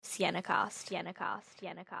Hello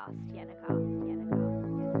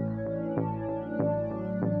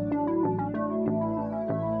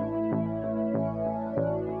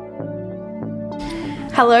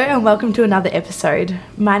and welcome to another episode.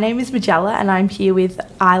 My name is Majella and I'm here with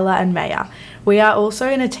Isla and Maya. We are also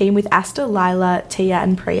in a team with Asta, Lila, Tia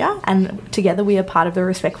and Priya, and together we are part of the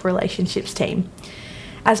Respectful Relationships team.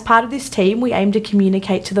 As part of this team, we aim to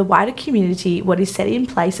communicate to the wider community what is set in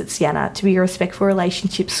place at Siena to be a respectful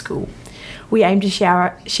relationships school. We aim to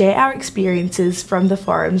share our experiences from the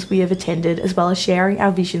forums we have attended, as well as sharing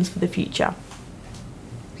our visions for the future.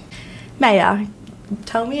 Maya,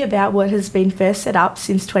 tell me about what has been first set up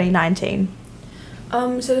since 2019.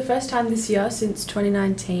 So the first time this year, since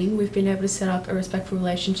 2019, we've been able to set up a respectful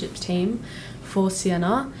relationships team for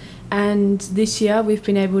Siena. And this year we've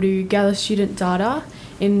been able to gather student data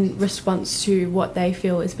in response to what they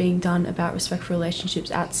feel is being done about respectful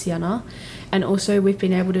relationships at Siena. And also we've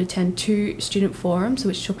been able to attend 2 student forums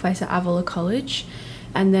which took place at Avila College.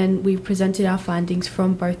 And then we presented our findings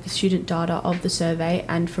from both the student data of the survey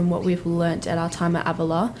and from what we've learnt at our time at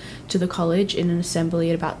Avila to the college in an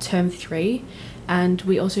assembly at about term 3. And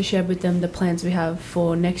we also shared with them the plans we have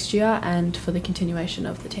for next year and for the continuation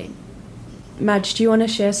of the team. Madge, do you want to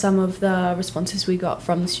share some of the responses we got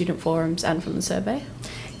from the student forums and from the survey?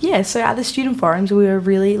 Yeah, so at the student forums, we were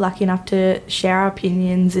really lucky enough to share our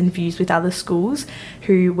opinions and views with other schools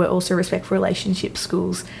who were also respectful relationship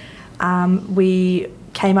schools. We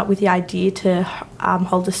came up with the idea to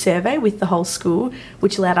hold a survey with the whole school,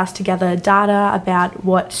 which allowed us to gather data about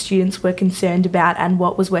what students were concerned about and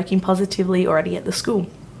what was working positively already at the school.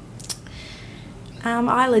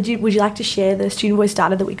 Isla, would you like to share the student voice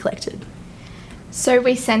data that we collected? So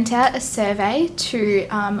we sent out a survey to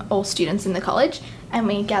all students in the college and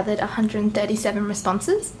we gathered 137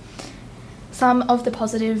 responses. Some of the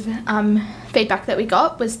positive feedback that we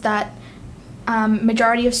got was that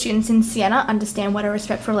majority of students in Siena understand what a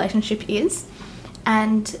respectful relationship is,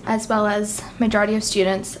 and as well as majority of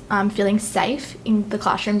students feeling safe in the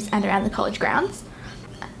classrooms and around the college grounds.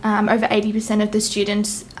 Over 80% of the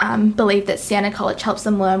students believe that Siena College helps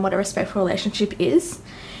them learn what a respectful relationship is,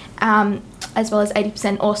 as well as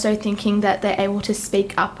 80% also thinking that they're able to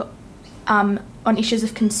speak up on issues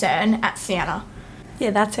of concern at Siena. Yeah,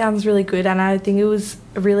 that sounds really good, and I think it was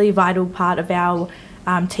a really vital part of our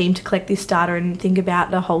team to collect this data and think about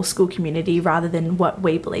the whole school community rather than what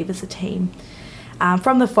we believe as a team.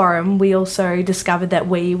 From the forum, we also discovered that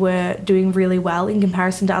we were doing really well in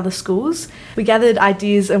comparison to other schools. We gathered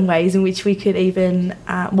ideas and ways in which we could even,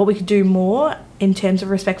 what we could do more in terms of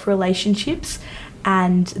respectful relationships,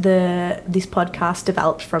 and this podcast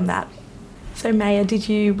developed from that. So Maya, did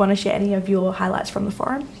you want to share any of your highlights from the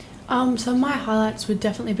forum? So my highlights would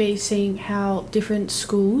definitely be seeing how different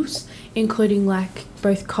schools, including like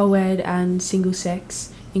both co-ed and single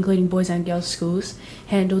sex, including boys and girls schools,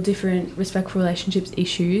 handle different respectful relationships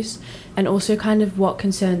issues, and also kind of what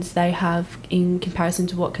concerns they have in comparison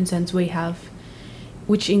to what concerns we have,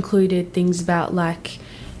 which included things about like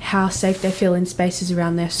how safe they feel in spaces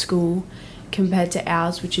around their school compared to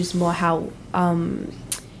ours, which is more how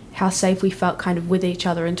safe we felt kind of with each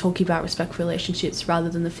other and talking about respectful relationships rather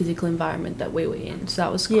than the physical environment that we were in. So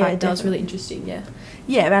that was that was really interesting, yeah.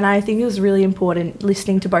 Yeah, and I think it was really important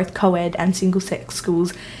listening to both co-ed and single-sex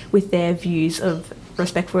schools with their views of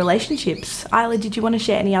respectful relationships. Isla, did you want to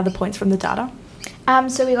share any other points from the data?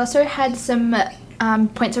 So we also had some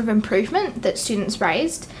points of improvement that students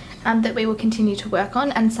raised that we will continue to work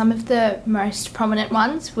on, and some of the most prominent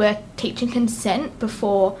ones were teaching consent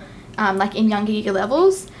before, like in younger year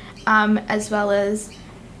levels, as well as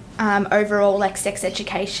overall like sex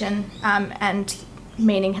education and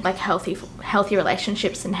meaning like healthy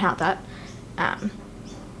relationships and how that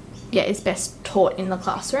is best taught in the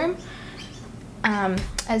classroom,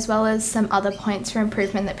 as well as some other points for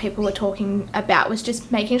improvement that people were talking about was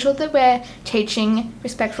just making sure that we're teaching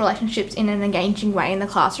respectful relationships in an engaging way in the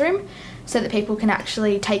classroom so that people can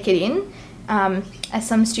actually take it in, as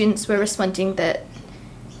some students were responding that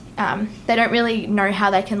they don't really know how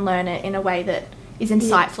they can learn it in a way that is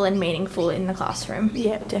insightful and meaningful in the classroom.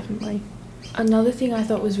 Yeah, definitely. Another thing I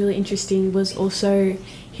thought was really interesting was also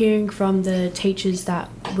hearing from the teachers that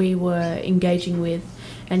we were engaging with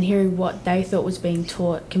and hearing what they thought was being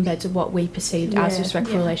taught compared to what we perceived as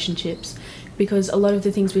respectful relationships. Because a lot of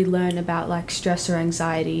the things we learn about like stress or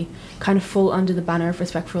anxiety kind of fall under the banner of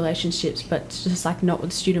respectful relationships, but it's just like not what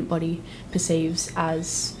the student body perceives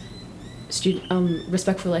as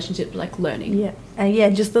respectful relationships, like learning. Yeah,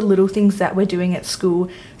 and just the little things that we're doing at school,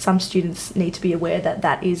 some students need to be aware that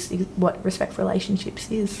that is what respectful relationships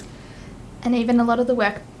is. And even a lot of the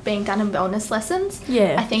work being done in wellness lessons.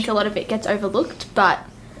 Yeah. I think a lot of it gets overlooked, but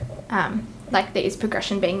like there is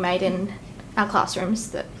progression being made in our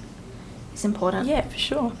classrooms that is important. Yeah, for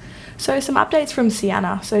sure. So some updates from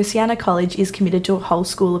Siena. So Siena College is committed to a whole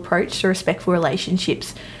school approach to respectful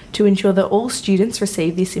relationships to ensure that all students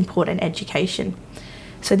receive this important education.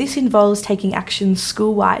 So this involves taking actions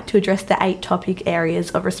school-wide to address the 8 topic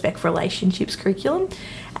areas of respectful relationships curriculum.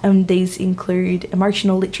 And these include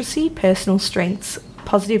emotional literacy, personal strengths,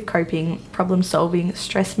 positive coping, problem solving,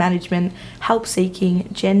 stress management, help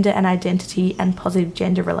seeking, gender and identity, and positive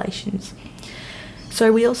gender relations.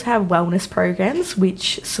 So we also have wellness programs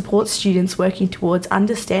which support students working towards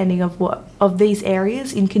understanding of these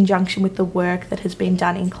areas in conjunction with the work that has been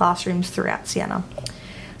done in classrooms throughout Siena.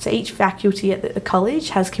 So each faculty at the college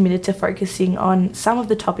has committed to focusing on some of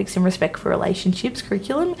the topics in respectful relationships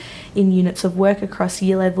curriculum in units of work across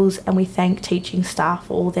year levels, and we thank teaching staff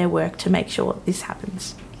for all their work to make sure this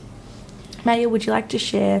happens. Maya, would you like to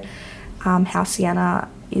share how Siena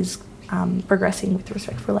is progressing with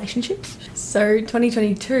respectful relationships? So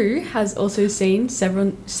 2022 has also seen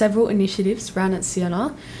several initiatives run at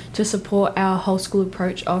Siena to support our whole school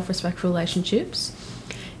approach of respectful relationships,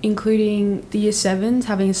 including the Year 7s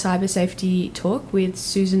having a cyber safety talk with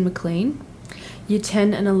Susan McLean, Year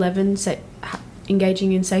 10 and 11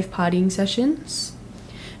 engaging in safe partying sessions,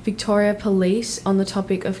 Victoria Police on the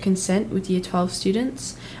topic of consent with Year 12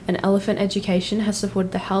 students, and Elephant Education has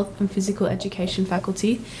supported the health and physical education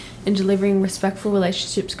faculty in delivering respectful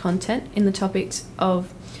relationships content in the topics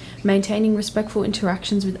of maintaining respectful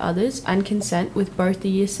interactions with others and consent with both the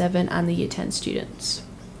Year 7 and the Year 10 students.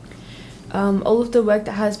 All of the work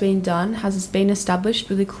that has been done has been established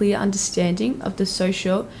with a clear understanding of the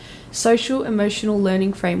social emotional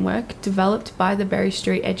learning framework developed by the Berry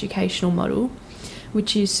Street educational model,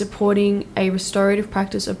 which is supporting a restorative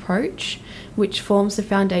practice approach, which forms the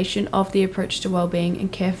foundation of the approach to wellbeing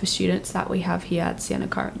and care for students that we have here at Siena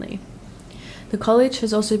currently. The college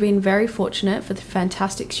has also been very fortunate for the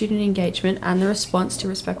fantastic student engagement and the response to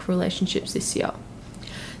respectful relationships this year.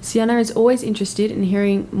 Siena is always interested in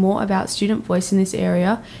hearing more about student voice in this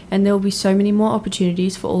area, and there will be so many more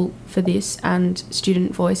opportunities for this and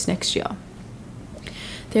student voice next year.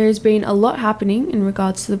 There has been a lot happening in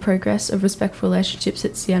regards to the progress of respectful relationships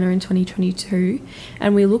at Siena in 2022,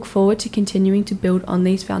 and we look forward to continuing to build on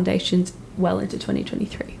these foundations well into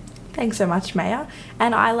 2023. Thanks so much, Maya.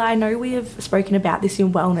 And Isla, I know we have spoken about this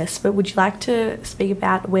in wellness, but would you like to speak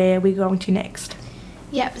about where we're going to next?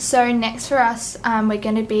 Yep, so next for us, we're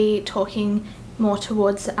going to be talking more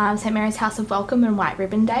towards St Mary's House of Welcome and White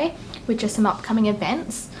Ribbon Day, which are some upcoming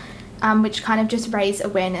events which kind of just raise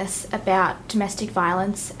awareness about domestic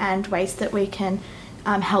violence and ways that we can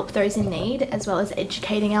help those in need, as well as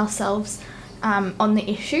educating ourselves on the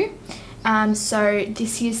issue. So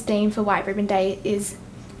this year's theme for White Ribbon Day is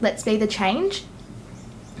Let's Be the Change,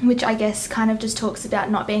 which I guess kind of just talks about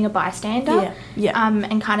not being a bystander,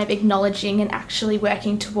 and kind of acknowledging and actually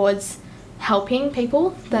working towards helping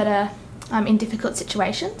people that are in difficult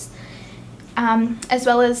situations. As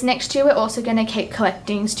well as next year, we're also going to keep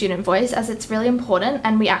collecting student voice, as it's really important,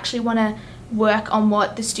 and we actually want to work on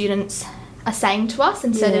what the students are saying to us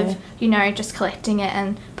instead of, just collecting it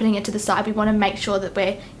and putting it to the side. We want to make sure that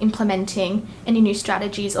we're implementing any new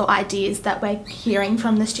strategies or ideas that we're hearing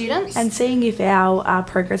from the students. And seeing if our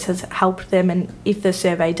progress has helped them and if the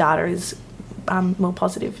survey data is more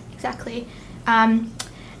positive. Exactly. And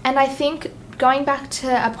I think going back to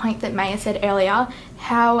a point that Maya said earlier,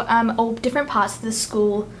 how all different parts of the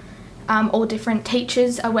school, all different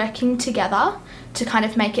teachers are working together to kind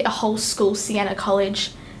of make it a whole school Siena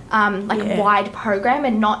College wide program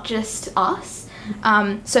and not just us,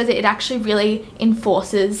 so that it actually really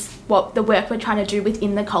enforces what the work we're trying to do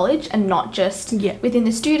within the college and not just within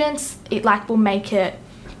the students. It will make it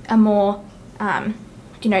a more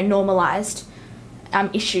normalised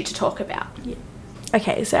issue to talk about. Yeah.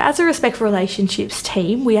 Okay, so as a Respectful Relationships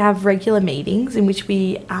team, we have regular meetings in which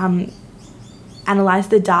we analyse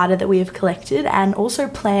the data that we have collected and also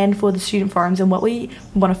plan for the student forums and what we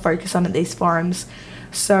want to focus on at these forums.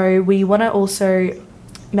 So we want to also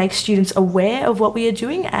make students aware of what we are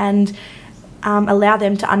doing and allow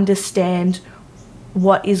them to understand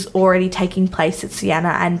what is already taking place at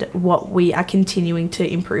Siena and what we are continuing to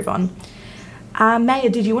improve on. Maya,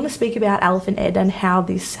 did you want to speak about Elephant Ed and how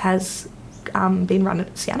this has been run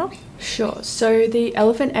at Siena? Sure. So the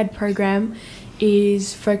Elephant Ed program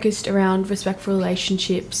is focused around respectful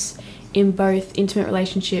relationships in both intimate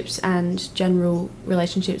relationships and general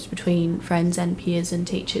relationships between friends and peers and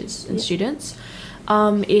teachers and students.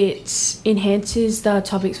 It enhances the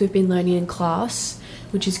topics we've been learning in class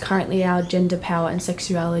which is currently our gender, power and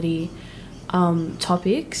sexuality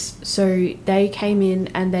topics. So they came in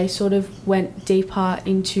and they sort of went deeper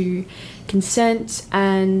into consent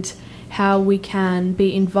and how we can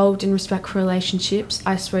be involved in respectful relationships,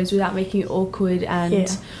 I suppose, without making it awkward,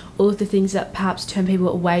 and all of the things that perhaps turn people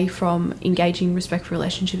away from engaging in respectful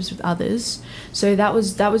relationships with others. So that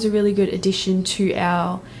was a really good addition to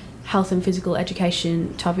our health and physical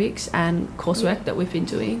education topics and coursework that we've been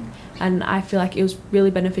doing, and I feel like it was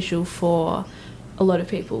really beneficial for a lot of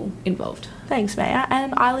people involved. Thanks, Maya.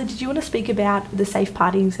 And Isla, did you want to speak about the Safe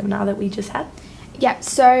Partying seminar that we just had? Yeah,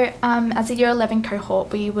 so as a Year 11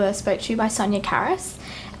 cohort, we were spoke to by Sonia Karras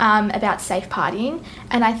about safe partying,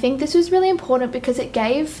 and I think this was really important because it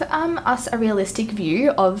gave us a realistic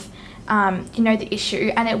view of, the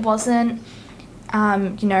issue, and it wasn't,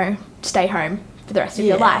 stay home for the rest of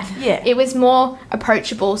your life. Yeah. It was more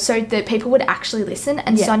approachable so that people would actually listen,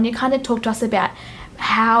 and Sonia kind of talked to us about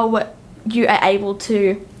how you are able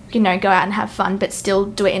to, go out and have fun but still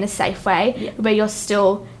do it in a safe way, where you're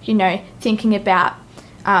still, thinking about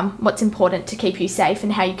what's important to keep you safe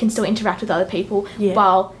and how you can still interact with other people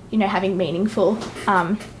while, having meaningful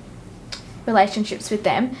relationships with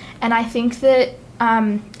them. And I think that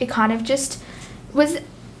it kind of just was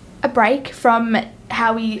a break from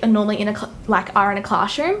how we are normally are in a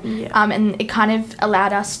classroom, and it kind of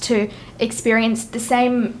allowed us to experience the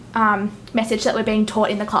same message that we're being taught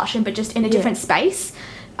in the classroom, but just in a different space,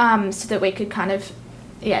 so that we could kind of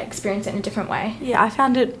experience it in a different way. Yeah, I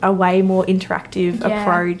found it a way more interactive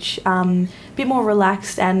approach, a bit more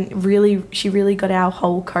relaxed, and she really got our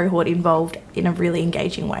whole cohort involved in a really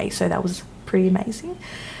engaging way, so that was pretty amazing.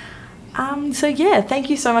 Thank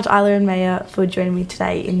you so much, Isla and Maya, for joining me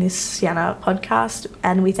today in this Sienna podcast,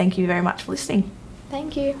 and we thank you very much for listening.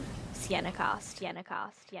 Thank you. SiennaCast,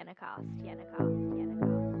 SiennaCast, SiennaCast, SiennaCast, SiennaCast.